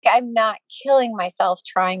I'm not killing myself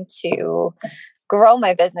trying to grow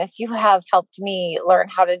my business. You have helped me learn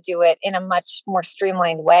how to do it in a much more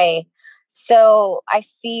streamlined way. So I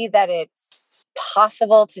see that it's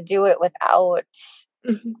possible to do it without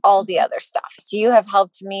all the other stuff. So you have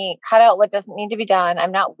helped me cut out what doesn't need to be done.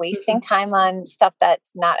 I'm not wasting time on stuff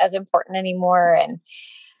that's not as important anymore. And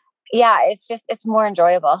yeah, it's more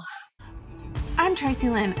enjoyable. I'm Tracy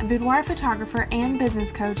Lynn, a boudoir photographer and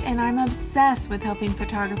business coach, and I'm obsessed with helping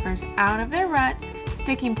photographers out of their ruts,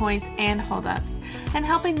 sticking points, and holdups, and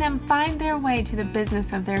helping them find their way to the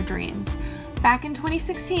business of their dreams. Back in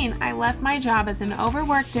 2016, I left my job as an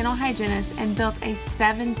overworked dental hygienist and built a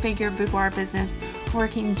 7-figure boudoir business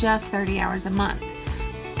working just 30 hours a month.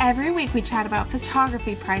 Every week we chat about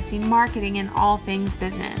photography, pricing, marketing, and all things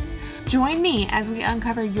business. Join me as we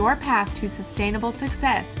uncover your path to sustainable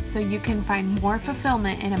success so you can find more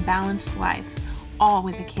fulfillment in a balanced life, all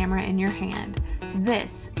with a camera in your hand.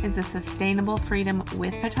 This is the Sustainable Freedom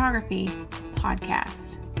with Photography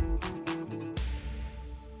podcast.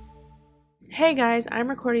 Hey guys, I'm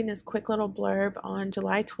recording this quick little blurb on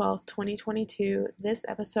July 12th, 2022. This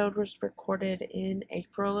episode was recorded in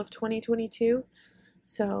April of 2022,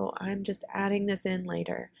 so I'm just adding this in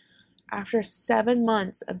later. After 7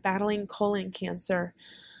 months of battling colon cancer,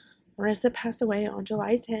 Marissa passed away on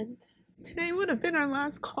July 10th. Today would have been our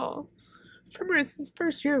last call for Marissa's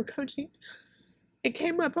first year of coaching. It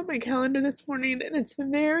came up on my calendar this morning, and it's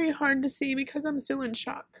very hard to see because I'm still in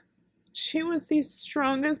shock. She was the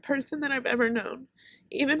strongest person that I've ever known.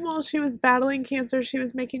 Even while she was battling cancer, she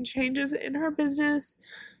was making changes in her business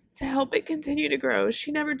to help it continue to grow.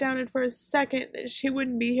 She never doubted for a second that she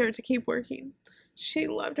wouldn't be here to keep working. She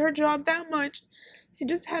loved her job that much and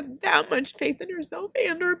just had that much faith in herself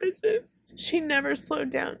and her business. She never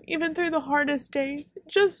slowed down, even through the hardest days.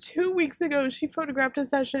 Just 2 weeks ago, she photographed a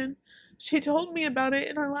session. She told me about it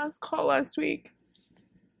in our last call last week.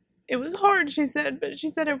 It was hard, she said, but she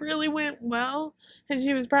said it really went well, and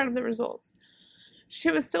she was proud of the results.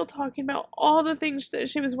 She was still talking about all the things that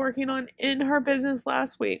she was working on in her business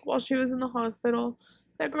last week while she was in the hospital.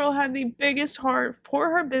 That girl had the biggest heart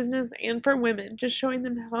for her business and for women, just showing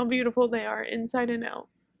them how beautiful they are inside and out.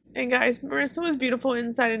 And guys, Marissa was beautiful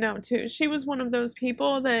inside and out too. She was one of those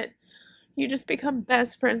people that you just become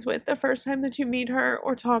best friends with the first time that you meet her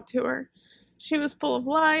or talk to her. She was full of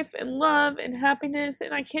life and love and happiness,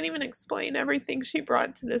 and I can't even explain everything she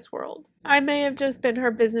brought to this world. I may have just been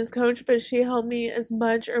her business coach, but she helped me as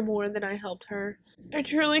much or more than I helped her. I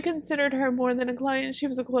truly considered her more than a client. She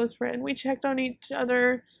was a close friend. We checked on each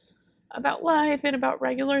other about life and about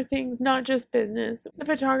regular things, not just business. The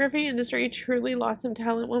photography industry truly lost some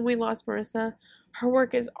talent when we lost Marissa. Her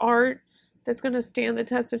work is art that's going to stand the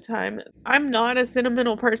test of time. I'm not a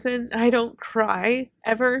sentimental person. I don't cry,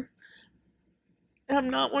 ever. I'm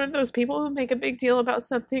not one of those people who make a big deal about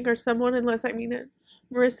something or someone unless I mean it.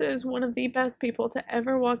 Marissa is one of the best people to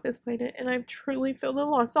ever walk this planet, and I truly feel the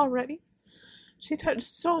loss already. She touched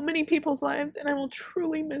so many people's lives, and I will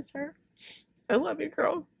truly miss her. I love you,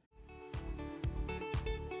 girl.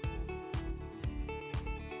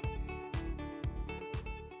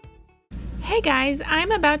 Hey guys,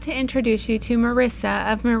 I'm about to introduce you to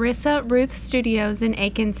Marissa of Marissa Ruth Studios in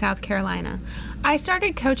Aiken, South Carolina. I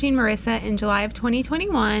started coaching Marissa in July of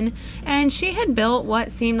 2021, and she had built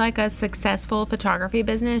what seemed like a successful photography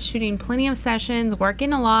business, shooting plenty of sessions,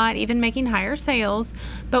 working a lot, even making higher sales.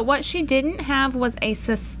 But what she didn't have was a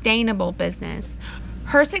sustainable business.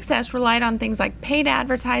 Her success relied on things like paid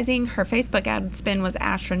advertising. Her Facebook ad spend was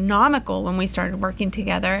astronomical when we started working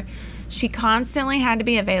together. She constantly had to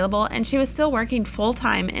be available, and she was still working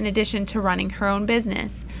full-time in addition to running her own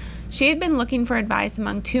business. She had been looking for advice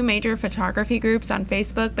among 2 major photography groups on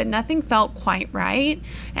Facebook, but nothing felt quite right,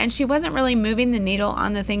 and she wasn't really moving the needle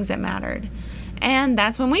on the things that mattered. And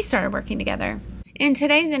that's when we started working together. In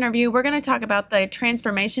today's interview, we're going to talk about the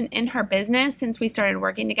transformation in her business since we started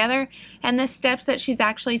working together and the steps that she's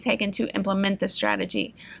actually taken to implement the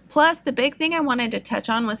strategy. Plus, the big thing I wanted to touch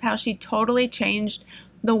on was how she totally changed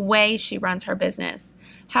the way she runs her business,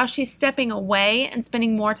 how she's stepping away and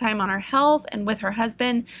spending more time on her health and with her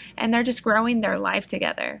husband, and they're just growing their life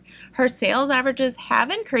together. Her sales averages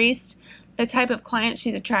have increased. The type of client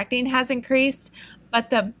she's attracting has increased,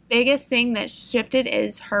 but the biggest thing that shifted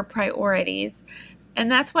is her priorities. And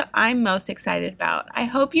that's what I'm most excited about. I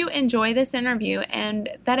hope you enjoy this interview and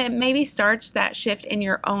that it maybe starts that shift in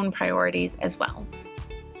your own priorities as well.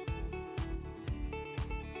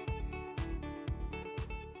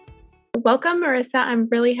 Welcome, Marissa. I'm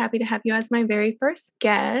really happy to have you as my very first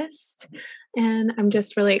guest. And I'm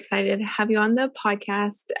just really excited to have you on the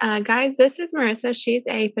podcast. Guys, this is Marissa. She's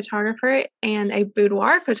a photographer and a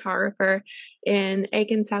boudoir photographer in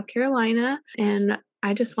Aiken, South Carolina. And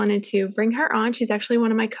I just wanted to bring her on. She's actually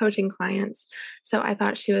one of my coaching clients. So I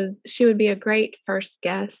thought she would be a great first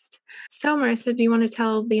guest. So Marissa, do you want to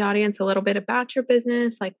tell the audience a little bit about your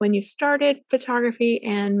business, like when you started photography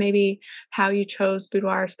and maybe how you chose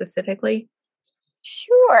boudoir specifically?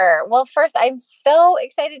 Sure. Well, first, I'm so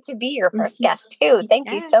excited to be your first guest too. Thank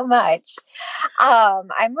you Yes. so much.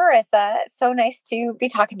 I'm Marissa. So nice to be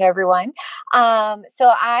talking to everyone. So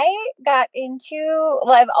I got into,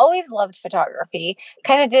 well, I've always loved photography,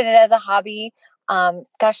 kind of did it as a hobby.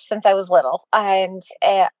 Since I was little. And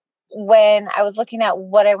when I was looking at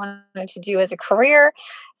what I wanted to do as a career,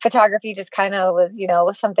 photography just kind of was,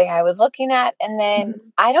 was something I was looking at. And then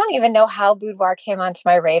I don't even know how boudoir came onto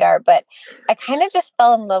my radar, but I kind of just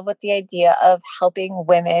fell in love with the idea of helping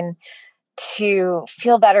women to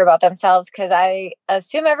feel better about themselves. Cause I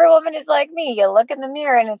assume every woman is like me. You look in the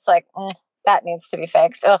mirror and it's like, that needs to be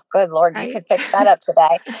fixed. Oh, good Lord, you could fix that up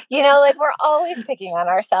today. Like we're always picking on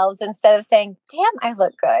ourselves instead of saying, damn, I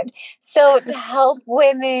look good. So to help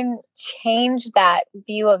women change that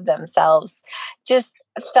view of themselves just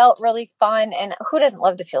felt really fun. And who doesn't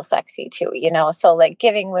love to feel sexy too, So like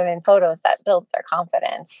giving women photos that builds their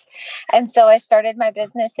confidence. And so I started my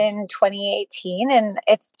business in 2018 and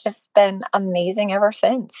it's just been amazing ever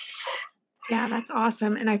since. Yeah, that's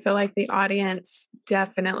awesome. And I feel like the audience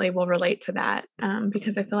definitely will relate to that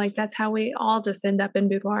because I feel like that's how we all just end up in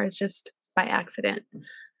boudoirs just by accident.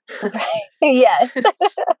 Right. Yes.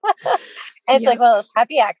 It's like one of those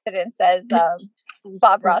happy accidents, as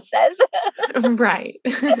Bob Ross says. Right.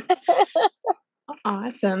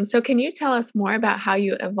 Awesome. So can you tell us more about how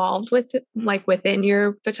you evolved within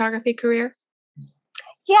your photography career?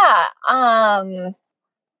 Yeah.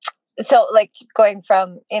 So like going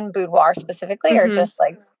from in boudoir specifically, or just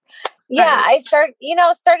like, Right. I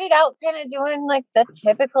started out kind of doing like the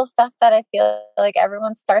typical stuff that I feel like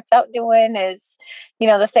everyone starts out doing is,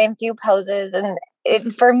 the same few poses. And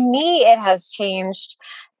for me, it has changed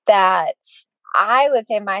that I would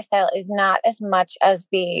say my style is not as much as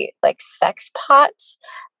the like sex pot,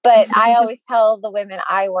 but I always tell the women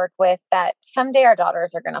I work with that someday our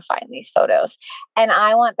daughters are going to find these photos and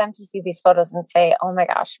I want them to see these photos and say, oh my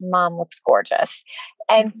gosh, mom looks gorgeous.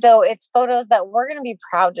 And so it's photos that we're going to be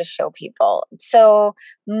proud to show people. So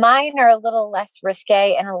mine are a little less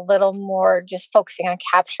risque and a little more just focusing on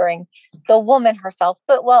capturing the woman herself,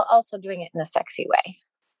 but while also doing it in a sexy way.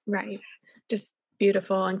 Right. Just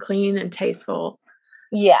beautiful and clean and tasteful.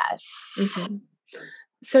 Yes.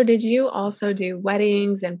 So did you also do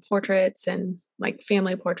weddings and portraits and like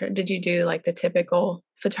family portrait? Did you do like the typical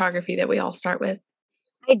photography that we all start with?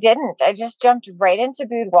 I didn't. I just jumped right into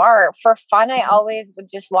boudoir. For fun, I always would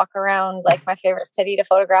just walk around. Like my favorite city to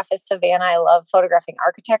photograph is Savannah. I love photographing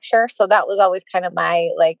architecture. So that was always kind of my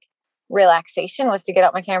like relaxation, was to get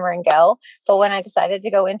out my camera and go. But when I decided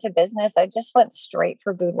to go into business, I just went straight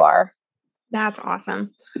for boudoir. That's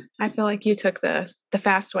awesome. I feel like you took the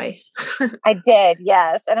fast way. I did,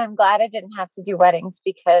 yes. And I'm glad I didn't have to do weddings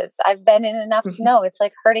because I've been in enough to know it's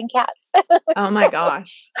like herding cats. Oh my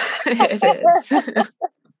gosh. It is.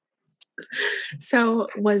 So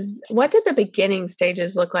what did the beginning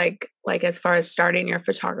stages look like as far as starting your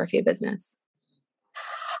photography business?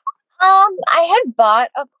 I had bought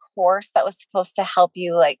a course that was supposed to help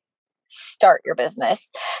you like start your business.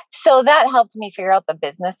 So that helped me figure out the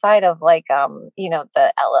business side of like,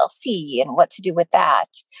 the LLC and what to do with that.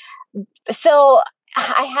 So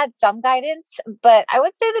I had some guidance, but I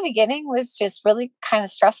would say the beginning was just really kind of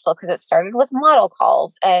stressful because it started with model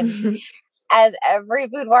calls. And as every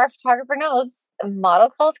boudoir photographer knows, model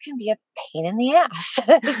calls can be a pain in the ass.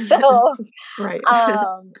 So, Right.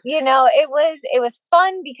 it was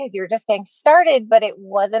fun because you're just getting started, but it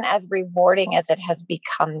wasn't as rewarding as it has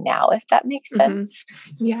become now, if that makes sense.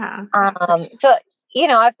 Yeah. So,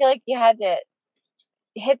 I feel like you had to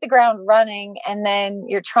hit the ground running and then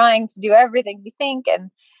you're trying to do everything you think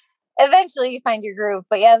and eventually you find your groove.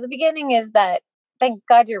 But yeah, the beginning is that thank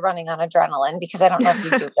God you're running on adrenaline because I don't know if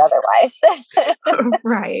you do it otherwise.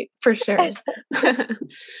 Right, for sure.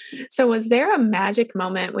 So was there a magic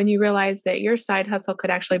moment when you realized that your side hustle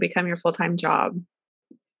could actually become your full-time job?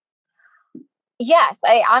 Yes,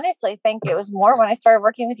 I honestly think it was more when I started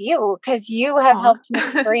working with you because you have Aw. helped me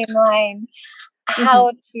streamline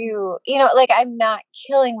how to, like I'm not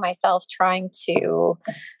killing myself trying to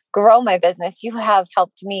grow my business. You have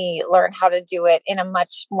helped me learn how to do it in a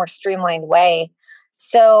much more streamlined way.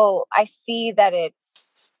 So I see that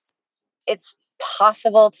it's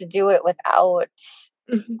possible to do it without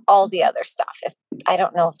Mhm. all the other stuff. If I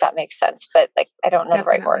don't know if that makes sense, but like, I don't know the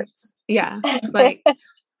right Definitely. words. Yeah. Like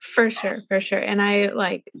for sure, for sure. And I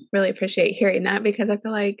like really appreciate hearing that because I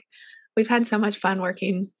feel like we've had so much fun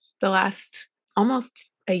working the last almost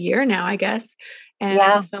a year now, I guess. And I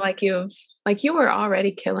Yeah, just feel like you were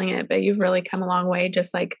already killing it, but you've really come a long way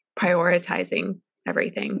just like prioritizing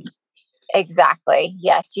everything. exactly.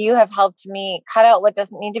 Yes. You have helped me cut out what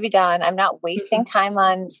doesn't need to be done. I'm not wasting Mhm. time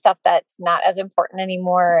on stuff that's not as important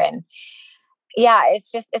anymore. And yeah,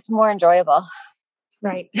 it's more enjoyable.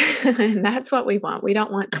 Right. And that's what we want. We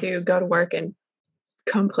don't want to go to work and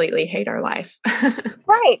completely hate our life.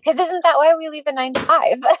 Right. Cause isn't that why we leave a 9 to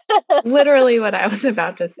 5? Literally what I was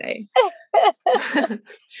about to say.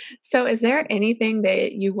 So, is there anything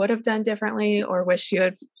that you would have done differently or wish you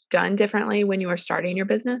had done differently when you were starting your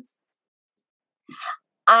business?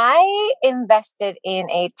 I invested in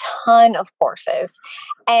a ton of courses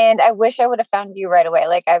and I wish I would have found you right away.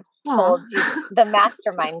 Like I've Aw. told you, the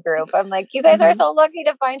mastermind group, I'm like, you guys are Mhm. so lucky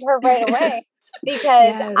to find her right away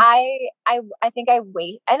because Yes. I think I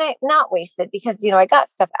wait and I not wasted because, I got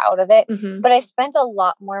stuff out of it, Mhm. but I spent a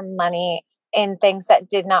lot more money in things that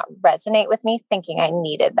did not resonate with me thinking I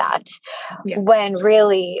needed that Yeah. when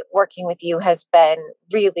really working with you has been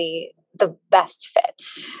really the best fit.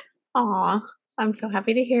 Aw, I'm so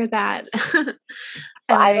happy to hear that. Well,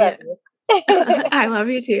 And I love I you. I love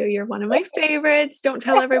you too. You're one of my favorites. Don't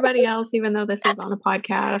tell everybody else, even though this is on a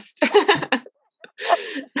podcast.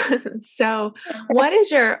 So, what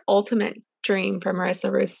is your ultimate dream for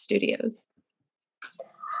Marissa Ruth Studios?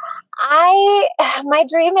 I my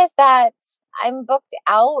dream is that I'm booked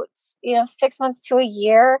out, 6 months to a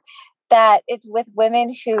year, that it's with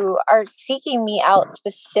women who are seeking me out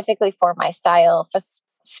specifically for my style,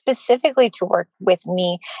 specifically to work with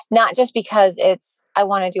me, not just because it's I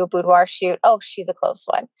want to do a boudoir shoot. Oh, she's a close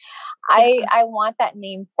one. Yeah. I want that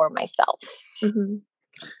name for myself. Mhm.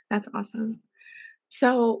 That's awesome.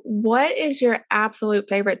 So, what is your absolute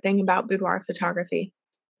favorite thing about boudoir photography?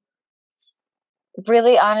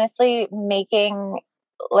 Really honestly making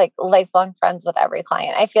like lifelong friends with every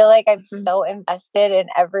client. I feel like I'm Mhm. so invested in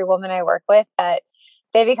every woman I work with that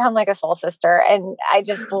they become like a soul sister and I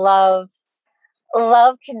just love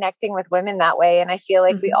connecting with women that way and I feel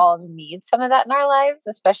like we Mhm. all need some of that in our lives,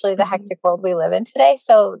 especially the Mhm. hectic world we live in today.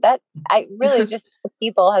 So that I really just the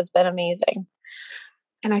people has been amazing.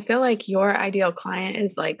 And I feel like your ideal client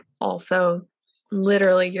is like also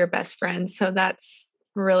literally your best friend. So that's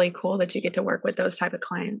really cool that you get to work with those type of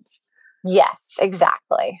clients. Yes,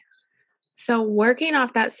 exactly. So working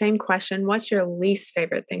off that same question, what's your least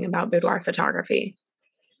favorite thing about boudoir photography?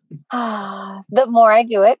 The more I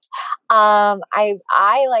do it,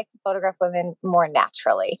 I like to photograph women more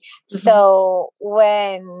naturally. Mhm. So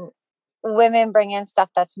when women bring in stuff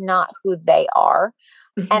that's not who they are,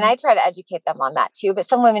 and Mhm. I try to educate them on that too, but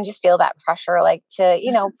some women just feel that pressure, like to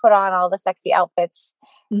put on all the sexy outfits.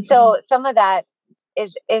 Mhm. So some of that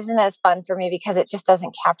isn't as fun for me because it just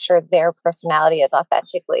doesn't capture their personality as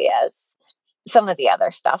authentically as some of the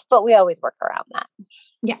other stuff. But we always work around that.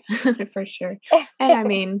 Yeah, for sure. And I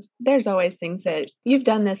mean, there's always things that you've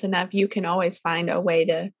done this enough, you can always find a way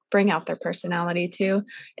to bring out their personality too.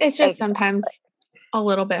 It's just Exactly. sometimes a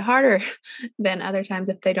little bit harder than other times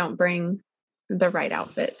if they don't bring the right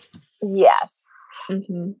outfits. Yes.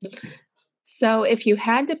 Mhm. So, if you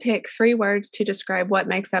had to pick 3 words to describe what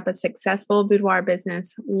makes up a successful boudoir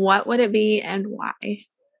business, what would it be and why?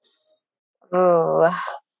 Ooh.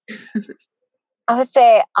 I would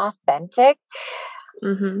say authentic.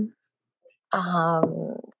 Mhm.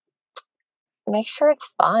 Um, make sure it's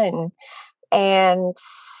fun and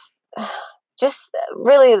just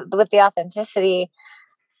really with the authenticity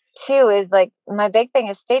too is like my big thing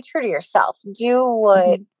is stay true to yourself. Do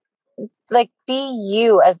what Mhm. like be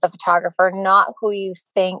you as the photographer, not who you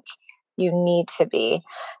think you need to be.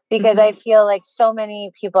 Because I Mhm. feel like so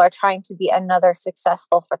many people are trying to be another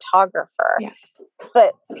successful photographer, Yeah.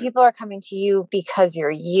 but people are coming to you because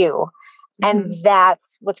you're you. And Mhm.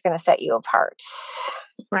 that's what's going to set you apart.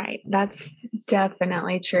 Right. That's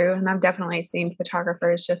definitely true, and I've definitely seen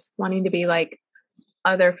photographers just wanting to be like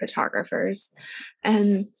other photographers.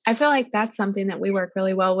 And I feel like that's something that we work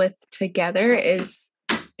really well with together is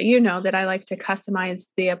that I like to customize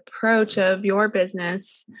the approach of your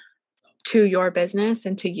business to your business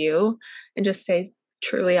and to you and just stay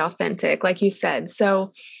truly authentic like you said. So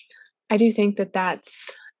I do think that that's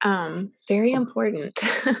very important.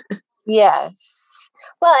 Yes.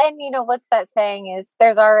 Well, and what's that saying is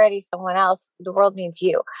there's already someone else. The world needs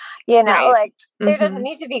you. Right. Like there doesn't Mm-hmm.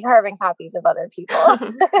 need to be carbon copies of other people.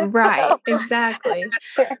 Right, So exactly.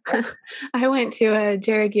 I went to a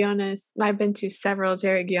Jerry Gionis I've been to several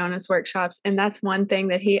Jerry Gionis workshops, and that's one thing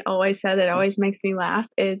that he always said that always makes me laugh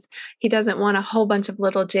is he doesn't want a whole bunch of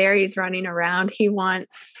little Jerrys running around. He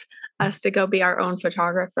wants us to go be our own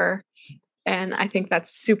photographer, and I think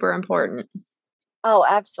that's super important. oh,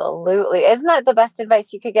 absolutely. Isn't that the best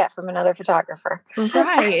advice you could get from another photographer?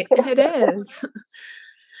 Right, it is.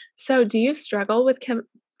 So, do you struggle with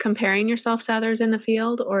comparing yourself to others in the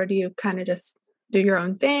field, or do you kinda just do your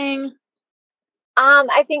own thing?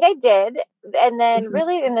 I think I did. And then Mhm.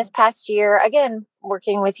 really in this past year, again,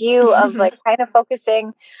 working with you of like kind of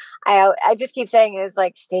focusing, I just keep saying is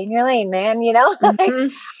like stay in your lane, man, like Mhm.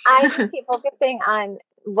 I just keep focusing on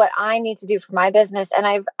what I need to do for my business. And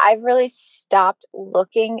I've really stopped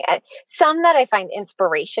looking at some that I find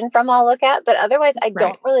inspiration from I'll look at, but otherwise I Right.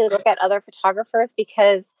 don't really look at other photographers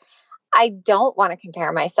because I don't want to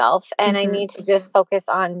compare myself and I Mhm. need to just focus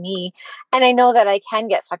on me. And I know that I can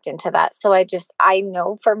get sucked into that. So I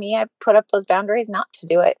know for me, I put up those boundaries not to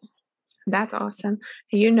do it. That's awesome.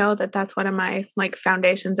 You know that that's one of my, like,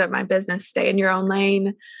 foundations of my business, stay in your own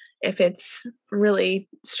lane. If it's really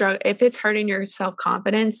if it's hurting your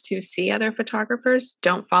self-confidence to see other photographers,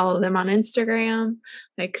 don't follow them on Instagram.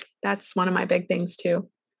 Like, that's one of my big things too.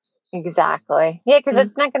 Exactly. Yeah. Cause Mm,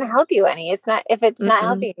 it's not going to help you any. It's not, if it's not mm-mm.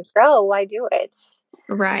 helping you grow, why do it?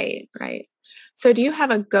 Right, right. So do you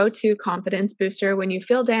have a go-to confidence booster when you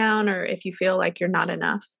feel down or if you feel like you're not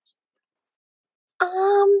enough?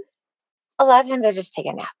 Um, a lot of times I just take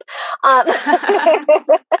a nap. Um,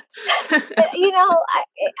 but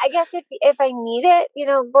I guess if I need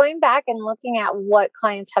it, going back and looking at what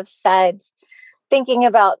clients have said, thinking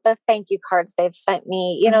about the thank you cards they've sent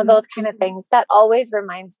me, Mhm, those kind of things, that always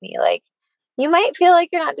reminds me like you might feel like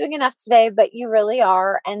you're not doing enough today, but you really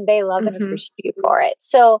are, and they love and mhm, appreciate you for it.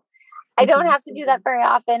 So I don't mhm, have to do that very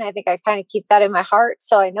often. I think I kind of keep that in my heart,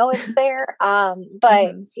 so I know it's there.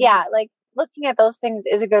 But mhm. yeah, like looking at those things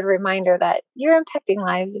is a good reminder that you're impacting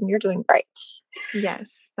lives and you're doing great.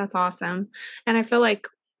 Yes, that's awesome. And I feel like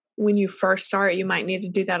when you first start, you might need to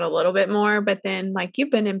do that a little bit more, but then, like,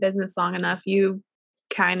 you've been in business long enough, you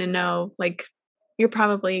kinda know, like, you're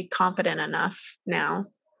probably confident enough now.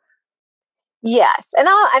 Yes, and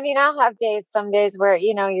I'll have days, some days where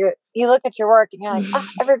you look at your work and you're like, oh,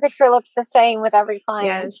 every picture looks the same with every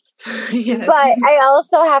client. Yes. Yes. But I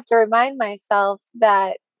also have to remind myself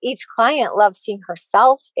that each client loves seeing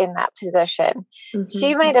herself in that position.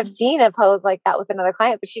 She Mhm. might have seen a pose like that with another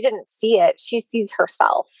client, but she didn't see it. She sees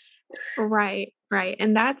herself. Right, right,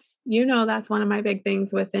 and that's one of my big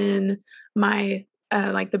things within my,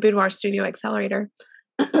 like, the Boudoir Studio Accelerator.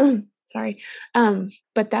 Sorry,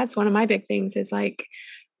 but that's one of my big things is, like,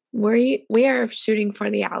 we are shooting for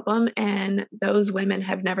the album, and those women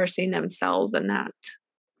have never seen themselves in that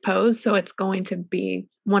pose, so it's going to be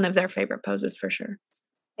one of their favorite poses for sure.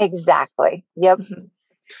 Exactly. Yep. Mhm,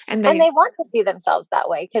 and And they they want to see themselves that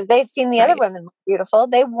way because they've seen the other right. women look beautiful.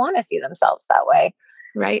 They want to see themselves that way.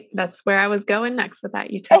 Right, that's where I was going next with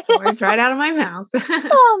that, you took the words right out of my mouth.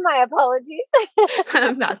 Oh, my apologies.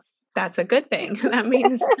 That's a good thing. That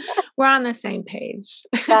means we're on the same page.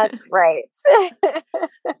 That's right.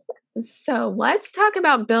 So, let's talk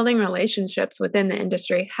about building relationships within the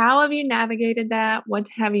industry. How have you navigated that? What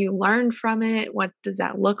have you learned from it? What does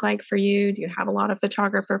that look like for you? Do you have a lot of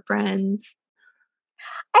photographer friends?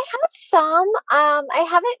 I have some. I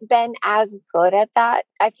haven't been as good at that.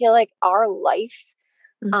 I feel like our life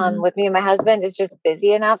Mhm, with me and my husband is just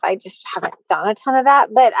busy enough. I just haven't done a ton of that.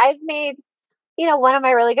 But I've made one of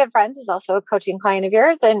my really good friends is also a coaching client of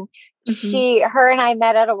yours. And mhm, her and I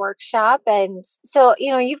met at a workshop. And so,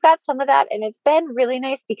 you've got some of that. And it's been really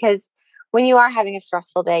nice because when you are having a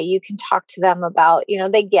stressful day, you can talk to them about,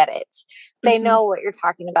 they get it. They mhm, know what you're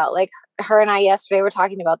talking about. Like her and I yesterday were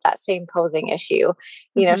talking about that same posing issue.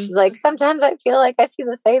 mhm. She's like, sometimes I feel like I see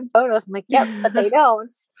the same photos. I'm like, yep, but they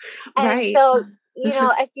don't. And Right. so,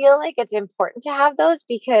 I feel like it's important to have those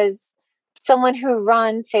because someone who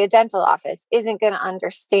runs, say, a dental office isn't going to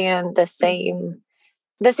understand the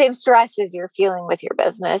same stresses you're feeling with your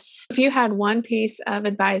business. If you had one piece of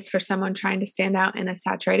advice for someone trying to stand out in a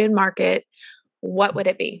saturated market, what would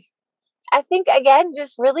it be? I think again,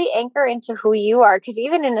 just really anchor into who you are. Because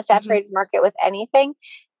even in a Mhm, saturated market with anything,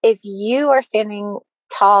 if you are standing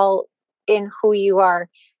tall in who you are,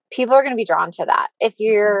 people are going to be drawn to that. If mhm,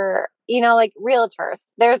 you're, like realtors,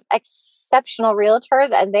 there's exceptional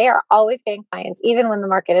realtors and they are always getting clients, even when the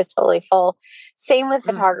market is totally full. Same with mhm.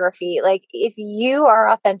 photography. Like if you are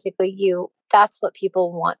authentically you, that's what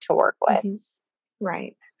people want to work with.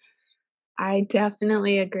 Right. I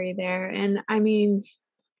definitely agree there. And I mean,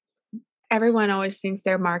 everyone always thinks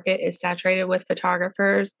their market is saturated with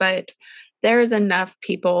photographers, but there's enough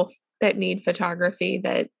people that need photography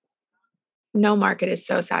that no market is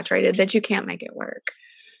so saturated that you can't make it work.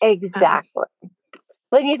 Exactly.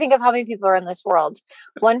 When you think of how many people are in this world,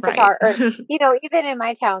 one Right. photographer, even in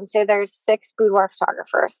my town, say there's 6 boudoir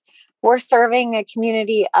photographers. We're serving a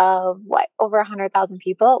community of over 100,000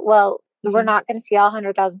 people. Well, we're not going to see all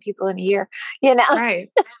 100,000 people in a year, Right.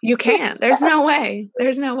 You can't. There's no way.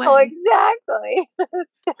 There's no Oh, way. exactly.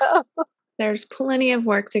 So, There's plenty of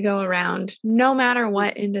work to go around, no matter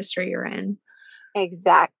what industry you're in.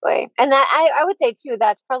 exactly. And that I would say too,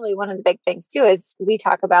 that's probably one of the big things too, is we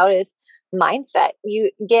talk about is mindset.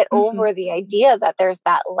 You get over the idea that there's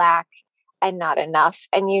that lack and not enough.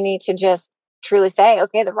 And you need to just truly say,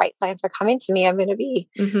 okay, the right clients are coming to me. I'm going to be,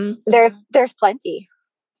 there's plenty.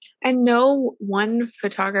 And no one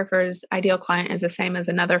photographer's ideal client is the same as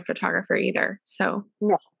another photographer either. So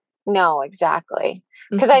No, exactly.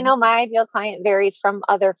 Because I know my ideal client varies from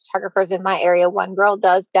other photographers in my area. One girl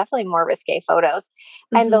does definitely more risque photos.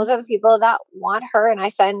 And those are the people that want her. And I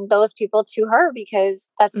send those people to her because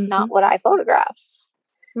that's not what I photograph.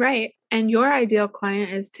 Right. And your ideal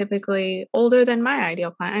client is typically older than my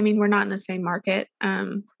ideal client. I mean, we're not in the same market.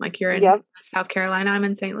 Like you're in South Carolina, I'm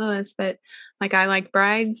in St. Louis, but like I like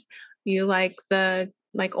brides, you like the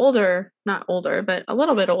older, not older, but a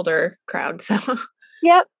little bit older crowd. So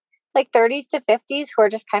Yep. Like 30s to 50s who are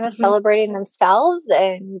just kind of celebrating themselves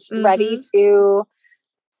and ready to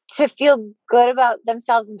feel good about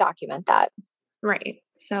themselves and document that. Right.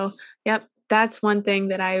 So, yep, that's one thing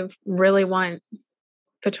that I really want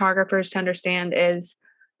photographers to understand is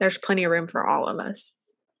there's plenty of room for all of us.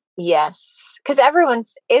 Yes. Because everyone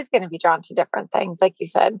is going to be drawn to different things, like you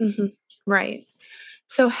said. Right.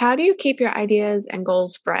 So how do you keep your ideas and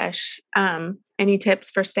goals fresh? Any tips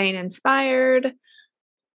for staying inspired?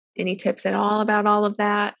 Any tips at all about all of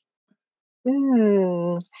that? I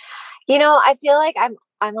feel like I'm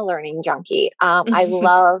a learning junkie. I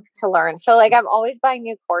love to learn. So like I'm always buying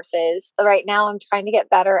new courses. Right now I'm trying to get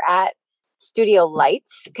better at studio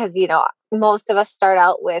lights because most of us start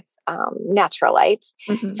out with natural light.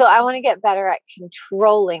 So I want to get better at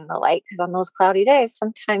controlling the light because on those cloudy days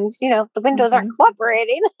sometimes the windows aren't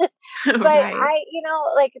cooperating. But I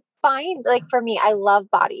for me, I love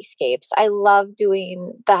bodyscapes. I love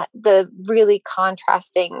doing the really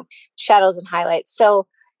contrasting shadows and highlights. So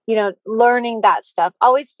learning that stuff,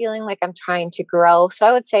 always feeling like I'm trying to grow. So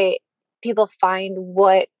I would say people find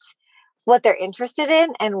what they're interested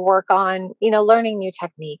in and work on, learning new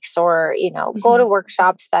techniques or, go to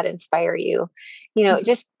workshops that inspire you,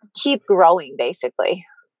 just keep growing basically.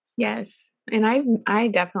 Yes. And I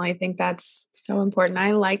definitely think that's so important.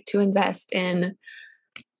 I like to invest in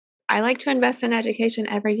education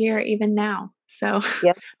every year, even now. So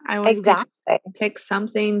Yep. I always Exactly. pick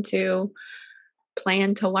something to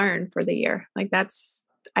plan to learn for the year.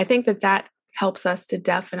 I think that helps us to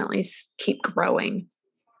definitely keep growing.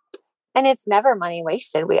 And it's never money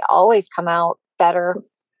wasted. We always come out better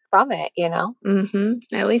from it,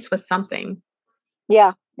 At least with something.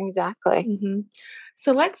 Yeah, exactly.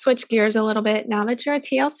 So let's switch gears a little bit. Now that you're a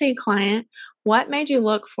TLC client, what made you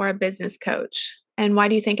look for a business coach? And why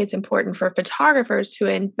do you think it's important for photographers to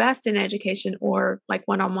invest in education or like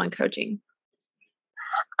one-on-one coaching?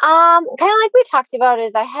 Kind of like we talked about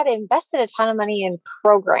is I had invested a ton of money in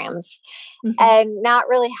programs and not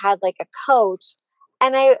really had like a coach.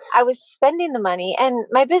 And I was spending the money and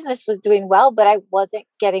my business was doing well, but I wasn't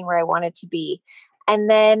getting where I wanted to be. And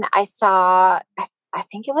then I saw, I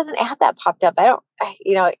think it was an ad that popped up. It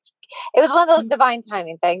was one of those divine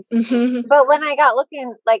timing things. But when I got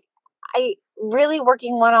looking, like I really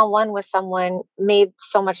working one-on-one with someone made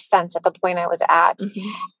so much sense at the point I was at.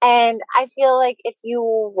 And I feel like if you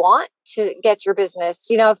want to get your business,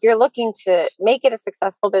 if you're looking to make it a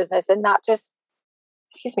successful business and not just,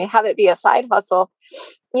 have it be a side hustle,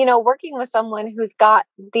 working with someone who's got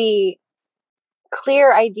the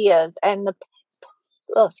clear ideas and the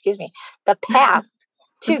path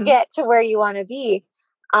to get to where you want to be.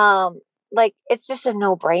 It's just a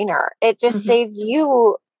no-brainer. It just saves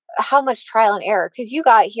you how much trial and error because you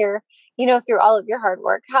got here, through all of your hard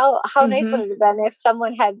work. How nice would it have been if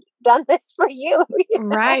someone had done this for you?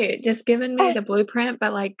 Right. Just given me the blueprint,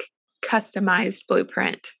 but like customized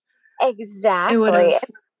blueprint. Exactly. It would have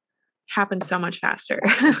happened so much faster.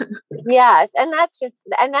 Yes. And that's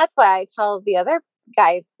why I tell the other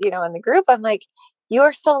guys, in the group, I'm like, you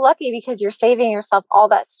are so lucky because you're saving yourself all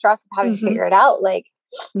that stress of having to figure it out. Like,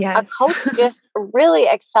 A Yes. coach just really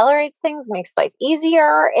accelerates things, makes life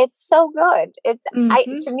easier. It's so good. Hmm.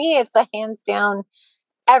 To me, it's a hands down,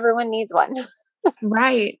 everyone needs one.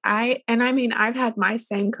 Right. I mean, I've had my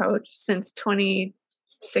same coach since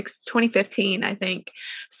 2015, I think.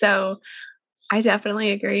 So I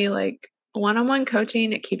definitely agree. Like one-on-one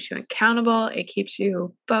coaching, it keeps you accountable, it keeps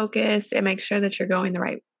you focused, it makes sure that you're going the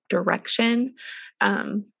right direction.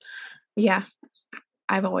 Um, yeah,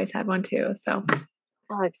 I've always had one too. So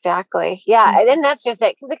Oh, exactly. Yeah. And mhm, then that's just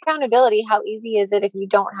it. Because accountability, how easy is it if you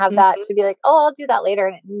don't have that mhm, to be like, oh, I'll do that later?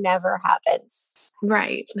 And it never happens.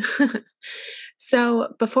 right.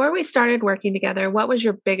 So before we started working together, what was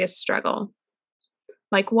your biggest struggle?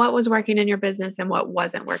 Like what was working in your business and what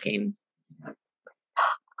wasn't working?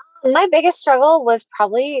 My biggest struggle was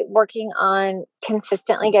probably working on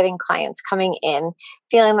consistently getting clients coming in,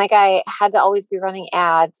 feeling like I had to always be running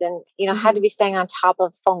ads and, had to Hmm. be staying on top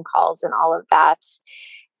of phone calls and all of that.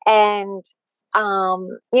 And,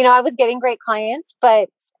 I was getting great clients, but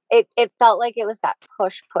it felt like it was that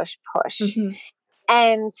push, push, push. Hmm.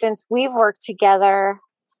 And since we've worked together,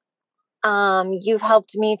 you've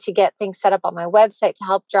helped me to get things set up on my website to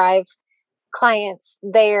help drive clients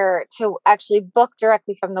there to actually book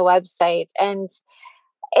directly from the website. And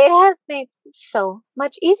it has made so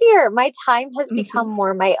much easier. My time has become Hmm.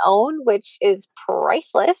 more my own, which is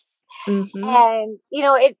priceless. Hmm. And,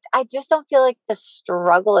 I just don't feel like the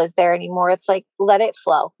struggle is there anymore. It's like, let it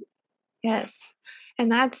flow. Yes.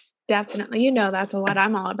 And that's definitely, that's what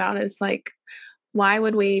I'm all about is like, why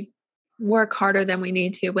would we work harder than we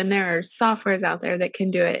need to when there are softwares out there that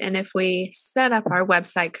can do it? And if we set up our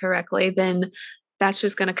website correctly, then that's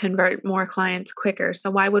just going to convert more clients quicker.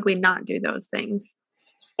 So why would we not do those things?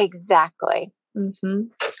 Exactly. Hmm.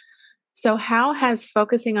 So, how has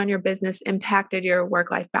focusing on your business impacted your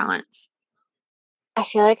work life balance? I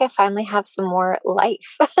feel like I finally have some more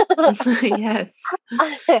life. Yes.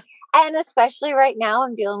 And especially right now,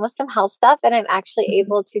 I'm dealing with some health stuff, and I'm actually Hmm.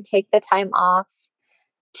 able to take the time off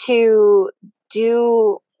to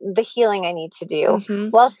do the healing I need to do Hmm.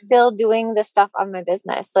 while still doing the stuff on my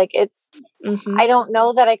business. Like Hmm. I don't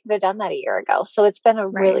know that I could have done that a year ago. So it's been a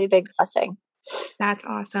Right. really big blessing. That's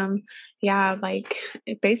awesome. Yeah. Like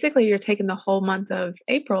basically, you're taking the whole month of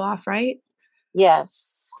April off, right?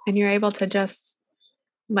 Yes, And you're able to just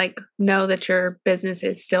like know that your business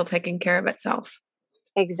is still taking care of itself.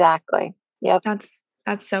 exactly. Yep.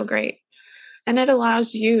 That's so great. And it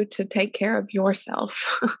allows you to take care of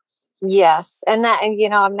yourself. Yes. And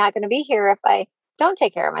I'm not going to be here if I don't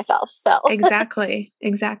take care of myself. So Exactly.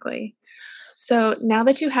 Exactly. So now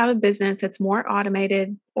that you have a business that's more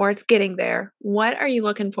automated or it's getting there, what are you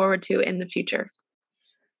looking forward to in the future?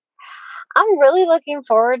 I'm really looking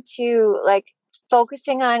forward to like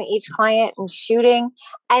focusing on each client and shooting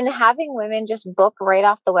and having women just book right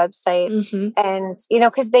off the website. Mhm. And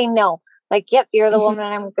because they know, like, yep, you're the Mhm. woman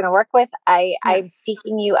I'm going to work with. I'm Yes.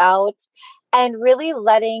 seeking you out, and really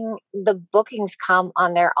letting the bookings come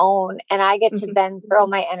on their own, and I get to Mhm. then throw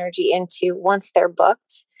my energy into, once they're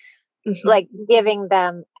booked, Mhm. like giving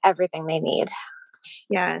them everything they need.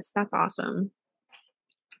 Yes, that's awesome.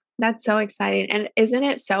 That's so exciting. And isn't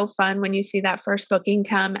it so fun when you see that first booking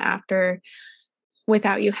come after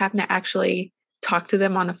without you having to actually talk to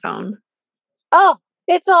them on the phone? Oh,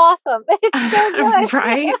 it's awesome. It's so good.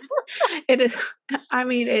 Right? It is, I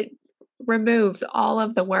mean, it removes all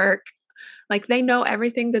of the work. Like they know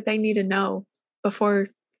everything that they need to know before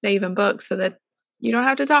they even book so that you don't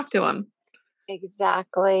have to talk to them.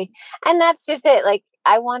 Exactly. And that's just it. Like,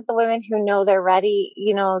 I want the women who know they're ready.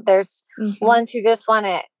 There's Mhm. ones who just want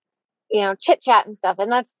to, chit chat and stuff,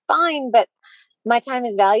 and that's fine. But my time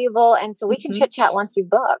is valuable. And so we can Mhm. chit chat once you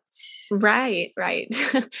booked. Right, right.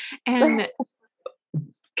 And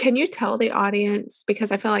can you tell the audience,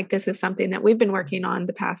 because I feel like this is something that we've been working on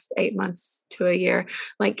the past 8 months to a year.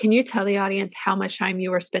 Like, can you tell the audience how much time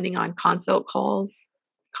you were spending on consult calls?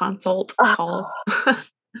 Consult Oh, calls?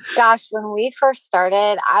 gosh, when we first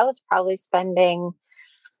started, I was probably spending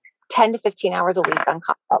 10 to 15 hours a week on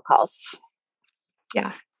consult calls.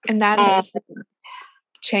 Yeah, and that And has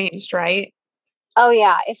changed, right? oh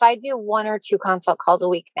yeah, if I do one or two consult calls a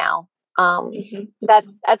week now, Mhm.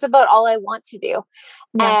 that's about all I want to do.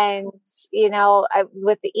 Yeah. And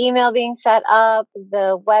with the email being set up,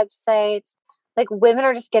 the website, like, women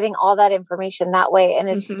are just getting all that information that way, and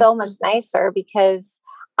it's Mhm. so much nicer because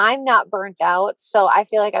I'm not burnt out. So I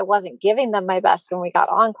feel like I wasn't giving them my best when we got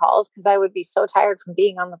on calls because I would be so tired from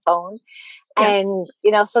being on the phone. Yep.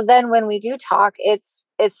 And so then when we do talk, it's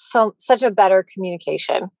such a better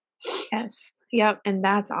communication. Yes. Yep, and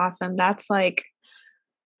that's awesome. That's like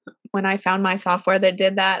when I found my software that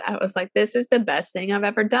did that, I was like, this is the best thing I've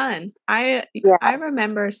ever done. I Yes.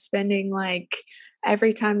 remember spending like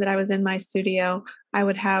every time that I was in my studio, I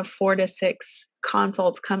would have 4 to 6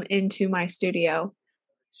 consults come into my studio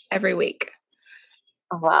every week.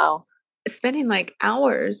 Oh, wow. Spending like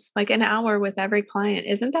hours, like an hour with every client.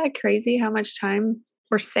 Isn't that crazy how much time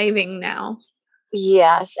we're saving now?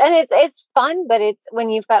 Yes. And it's fun, but it's when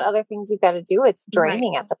you've got other things you've got to do, it's Right.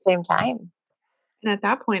 draining at the same time. And at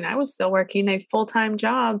that point, I was still working a full-time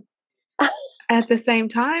job at the same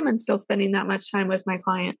time and still spending that much time with my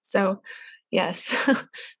clients. So, yes,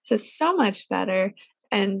 so much better.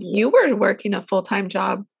 And you were working a full-time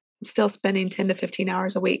job, still spending 10 to 15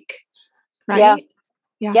 hours a week, Yeah. right?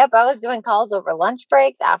 Yeah. Yep. I was doing calls over lunch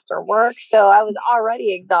breaks after work. So I was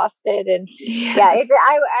already exhausted. And yeah, Yes.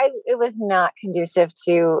 it was not conducive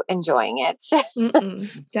to enjoying it.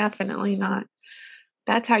 Definitely not.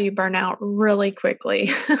 That's how you burn out really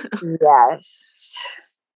quickly. Yes.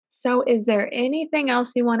 So, is there anything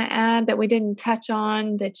else you want to add that we didn't touch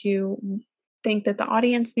on that you think that the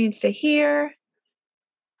audience needs to hear?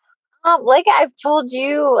 Like I've told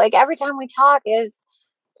you, like every time we talk is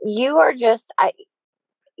you are just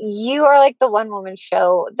you are like the one woman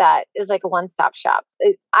show that is like a one-stop shop.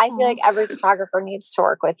 I feel like Aw. every photographer needs to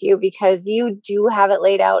work with you because you do have it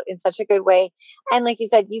laid out in such a good way. And like you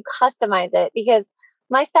said, you customize it because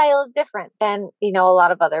my style is different than, a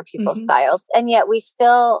lot of other people's Mhm, styles. And yet we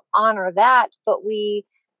still honor that, but we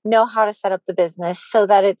know how to set up the business so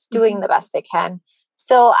that it's doing mhm. the best it can.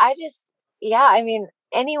 So yeah, I mean,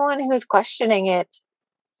 anyone who's questioning it,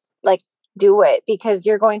 like, do it because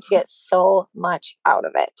you're going to get so much out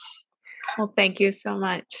of it. Well, thank you so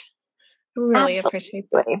much. Really appreciate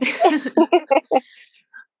Absolutely. that.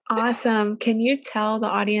 Awesome. Can you tell the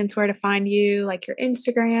audience where to find you, like your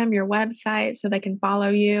Instagram, your website, so they can follow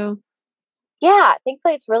you? Yeah,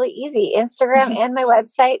 thankfully it's really easy. Instagram and my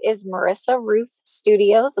website is Marissa Ruth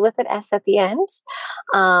Studios with an S at the end.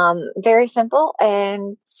 Very simple.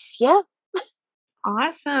 And yeah.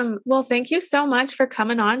 Awesome. Well, thank you so much for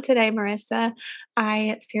coming on today, Marissa.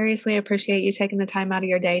 I seriously appreciate you taking the time out of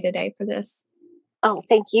your day today for this. Oh,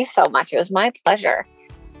 thank you so much. It was my pleasure.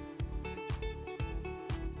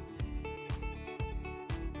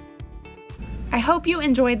 I hope you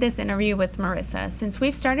enjoyed this interview with Marissa. Since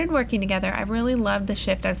we've started working together, I've really loved the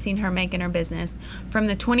shift I've seen her make in her business, from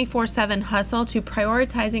the 24/7 hustle to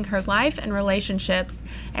prioritizing her life and relationships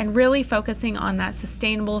and really focusing on that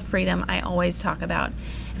sustainable freedom I always talk about.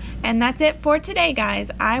 And that's it for today, guys.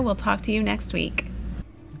 I will talk to you next week.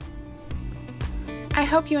 I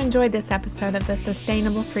hope you enjoyed this episode of the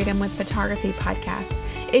Sustainable Freedom with Photography podcast.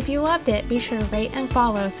 If you loved it, be sure to rate and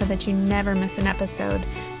follow so that you never miss an episode.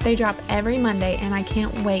 They drop every Monday, and I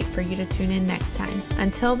can't wait for you to tune in next time.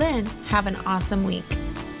 Until then, have an awesome week.